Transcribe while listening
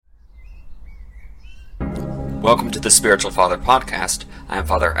Welcome to the Spiritual Father Podcast. I am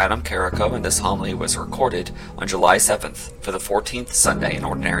Father Adam Carrico, and this homily was recorded on July 7th for the 14th Sunday in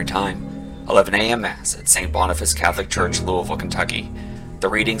Ordinary Time, 11 a.m. Mass at St. Boniface Catholic Church, Louisville, Kentucky. The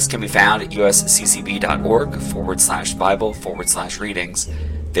readings can be found at usccb.org/Bible/readings.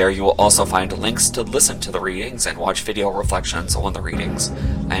 There you will also find links to listen to the readings and watch video reflections on the readings.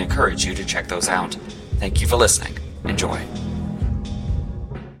 I encourage you to check those out. Thank you for listening. Enjoy.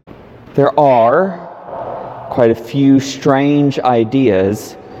 There are quite a few strange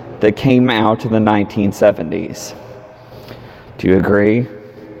ideas that came out in the 1970s. Do you agree?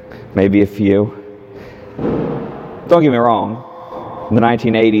 Maybe a few. Don't get me wrong, the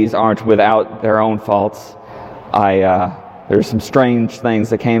 1980s aren't without their own faults. There's some strange things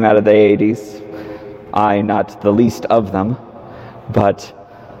that came out of the 80s. Not the least of them, but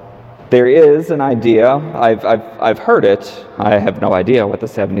there is an idea. I've heard it. I have no idea what the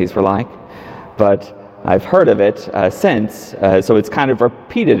 70s were like, but I've heard of it since, so it's kind of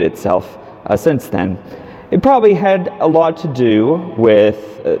repeated itself since then. It probably had a lot to do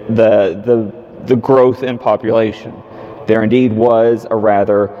with the growth in population. There indeed was a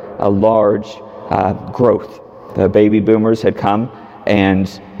large growth. The baby boomers had come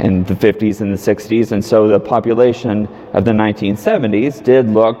and in the 50s and the 60s, and so the population of the 1970s did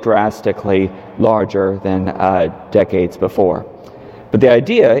look drastically larger than decades before. But the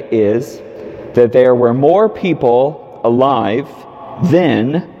idea is that there were more people alive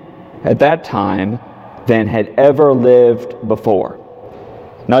then, at that time, than had ever lived before.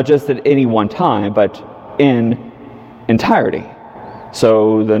 Not just at any one time, but in entirety.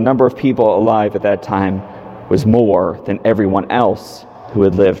 So the number of people alive at that time was more than everyone else who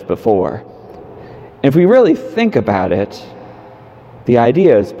had lived before. If we really think about it, the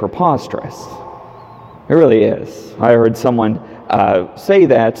idea is preposterous. It really is. I heard someone say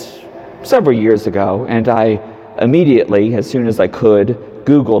that several years ago, and I immediately, as soon as I could,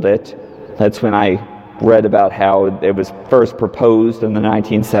 Googled it. That's when I read about how it was first proposed in the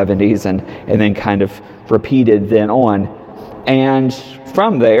 1970s and then kind of repeated then on. And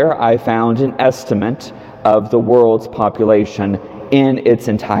from there, I found an estimate of the world's population in its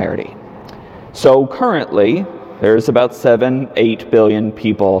entirety. So currently, there's about 7-8 billion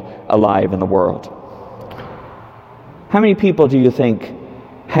people alive in the world. How many people do you think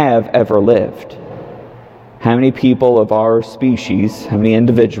have ever lived? How many people of our species, how many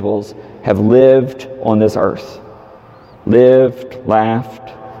individuals have lived on this earth? Lived, laughed,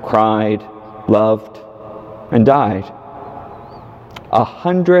 cried, loved, and died.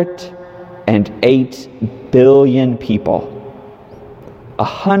 108 billion people.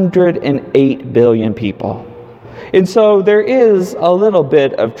 108 billion people. And so there is a little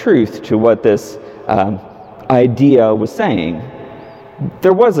bit of truth to what this idea was saying.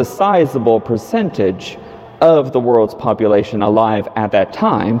 There was a sizable percentage of the world's population alive at that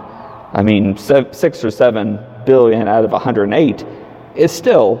time. I mean, 6 or 7 billion out of 108 is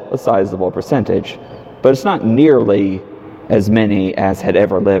still a sizable percentage, but it's not nearly as many as had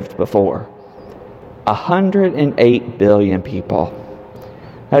ever lived before. 108 billion people.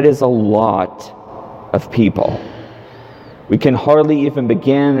 That is a lot of people. We can hardly even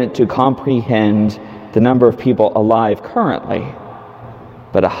begin to comprehend the number of people alive currently.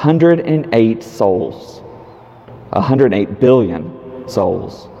 But 108 souls, 108 billion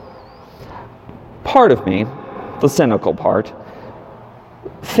souls. Part of me, the cynical part,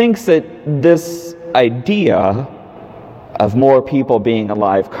 thinks that this idea of more people being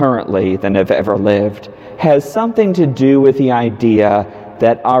alive currently than have ever lived has something to do with the idea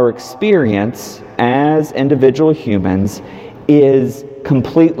that our experience as individual humans is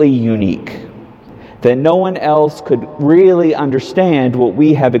completely unique. That no one else could really understand what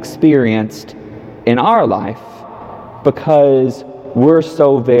we have experienced in our life because we're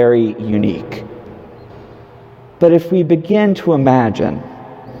so very unique. But if we begin to imagine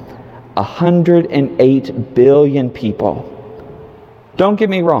 108 billion people, don't get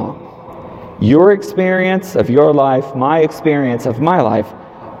me wrong, your experience of your life, my experience of my life,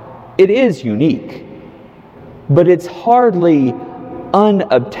 it is unique, but it's hardly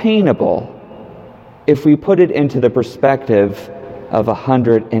unobtainable if we put it into the perspective of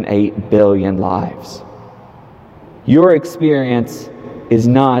 108 billion lives. Your experience is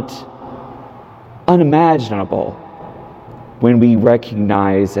not unimaginable when we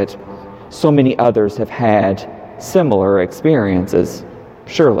recognize that so many others have had similar experiences,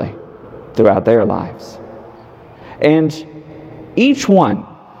 surely, throughout their lives. And each one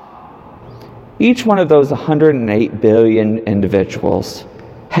of those 108 billion individuals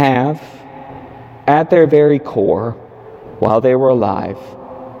have, at their very core, while they were alive,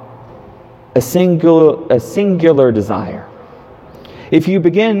 a singular desire. If you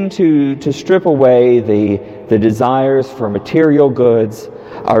begin to strip away the desires for material goods,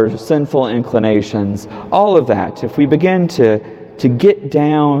 our sinful inclinations, all of that, if we begin to get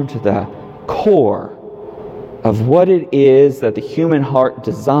down to the core of what it is that the human heart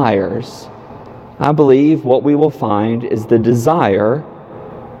desires, I believe what we will find is the desire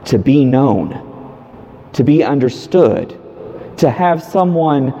to be known, to be understood, to have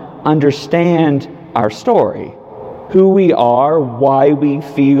someone understand our story, who we are, why we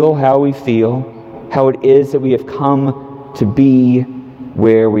feel, how it is that we have come to be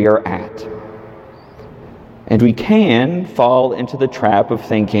where we are at. And we can fall into the trap of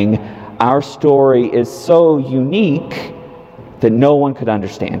thinking our story is so unique that no one could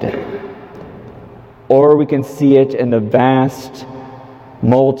understand it. Or we can see it in the vast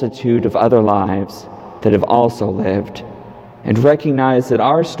multitude of other lives that have also lived and recognize that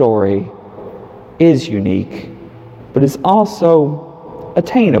our story is unique, but is also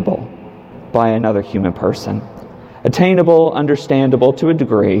attainable by another human person. Attainable, understandable to a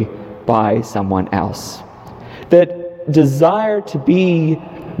degree by someone else. That desire to be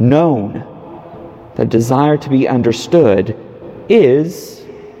known, that desire to be understood is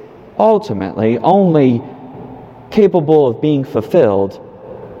ultimately only capable of being fulfilled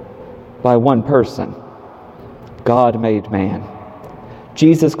by one person, God made man,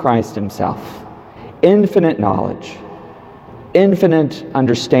 Jesus Christ himself. Infinite knowledge, infinite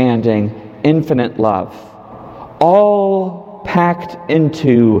understanding, infinite love, all packed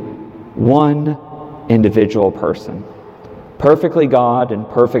into one individual person. Perfectly God and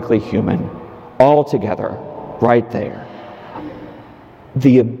perfectly human, all together, right there.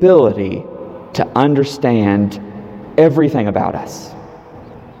 The ability to understand everything about us.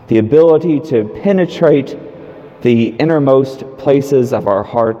 The ability to penetrate the innermost places of our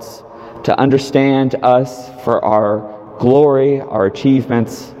hearts, to understand us for our glory, our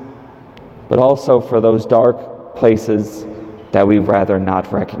achievements, but also for those dark places that we'd rather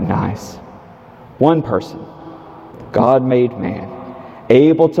not recognize. One person, God made man,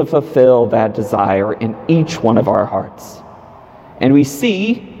 able to fulfill that desire in each one of our hearts. And we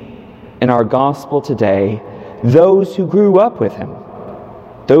see in our gospel today those who grew up with him,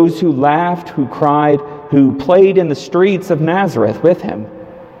 those who laughed, who cried, who played in the streets of Nazareth with him.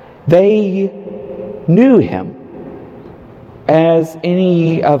 They knew him as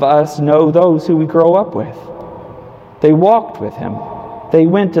any of us know those who we grow up with. They walked with him. They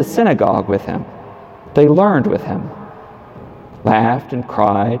went to synagogue with him. They learned with him. Laughed and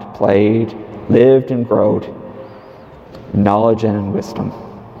cried, played, lived and growed in knowledge and in wisdom.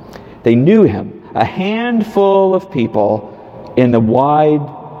 They knew him, a handful of people in the wide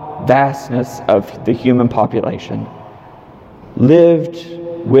vastness of the human population, lived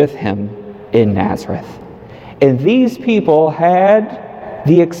with him in Nazareth. And these people had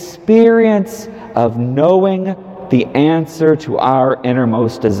the experience of knowing the answer to our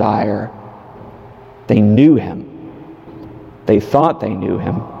innermost desire. They knew him. They thought they knew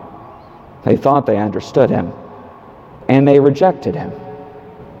him. They thought they understood him. And they rejected him.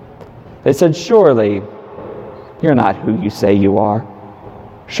 They said, surely you're not who you say you are.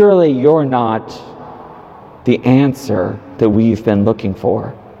 Surely you're not the answer that we've been looking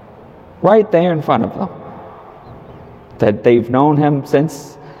for. Right there in front of them. That they've known him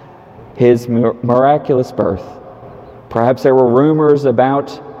since his miraculous birth. Perhaps there were rumors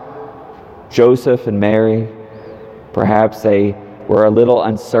about Joseph and Mary. Perhaps they were a little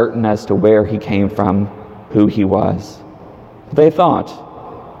uncertain as to where he came from, who he was. They thought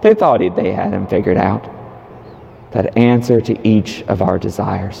they had him figured out. That answer to each of our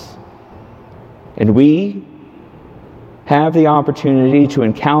desires. And we have the opportunity to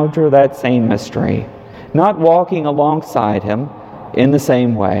encounter that same mystery, not walking alongside him in the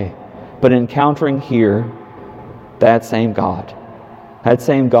same way, but encountering here that same God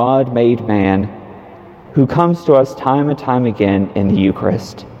made man, who comes to us time and time again in the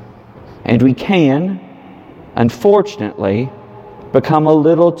Eucharist. And we can, unfortunately, become a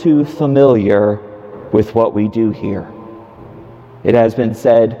little too familiar with what we do here. It has been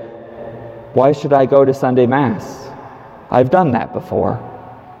said, why should I go to Sunday Mass? I've done that before.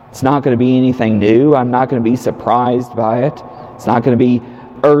 It's not going to be anything new. I'm not going to be surprised by it. It's not going to be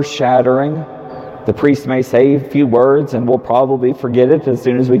earth-shattering. The priest may say a few words and we'll probably forget it as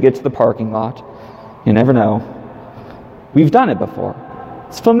soon as we get to the parking lot. You never know. We've done it before.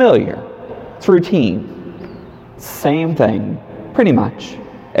 It's familiar. It's routine. Same thing, pretty much,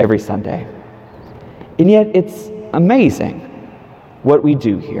 every Sunday. And yet it's amazing what we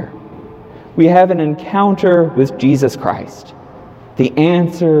do here. We have an encounter with Jesus Christ, the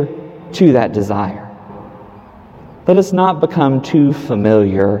answer to that desire. Let us not become too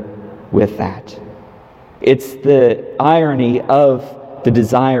familiar with that. It's the irony of the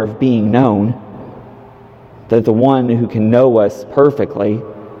desire of being known that the one who can know us perfectly,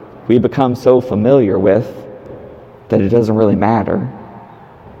 we become so familiar with that it doesn't really matter,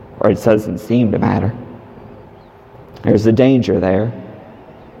 or it doesn't seem to matter. There's a danger there.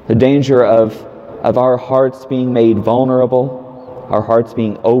 The danger of our hearts being made vulnerable, our hearts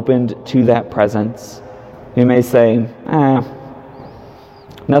being opened to that presence. You may say,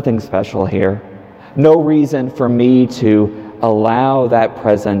 nothing special here. No reason for me to allow that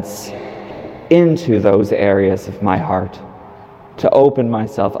presence into those areas of my heart, to open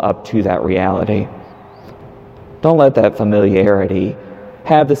myself up to that reality. Don't let that familiarity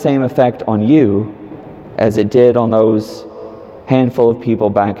have the same effect on you as it did on those handful of people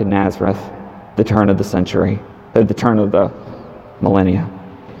back in Nazareth, the turn of the century, the turn of the millennia,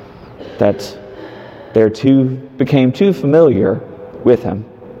 that became too familiar with him.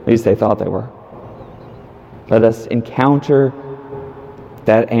 At least they thought they were. Let us encounter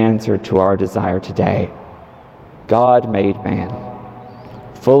that answer to our desire today. God made man,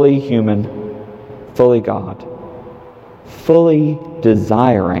 fully human, fully God, fully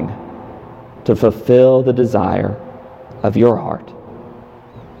desiring to fulfill the desire of your heart.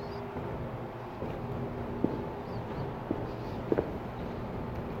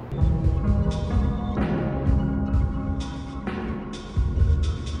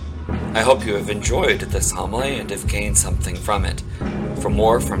 I hope you have enjoyed this homily and have gained something from it. For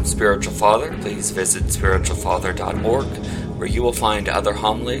more from Spiritual Father, please visit spiritualfather.org, where you will find other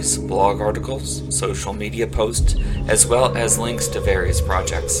homilies, blog articles, social media posts, as well as links to various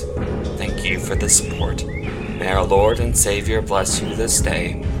projects. Thank you for the support. May our Lord and Savior bless you this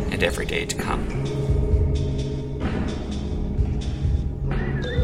day and every day to come.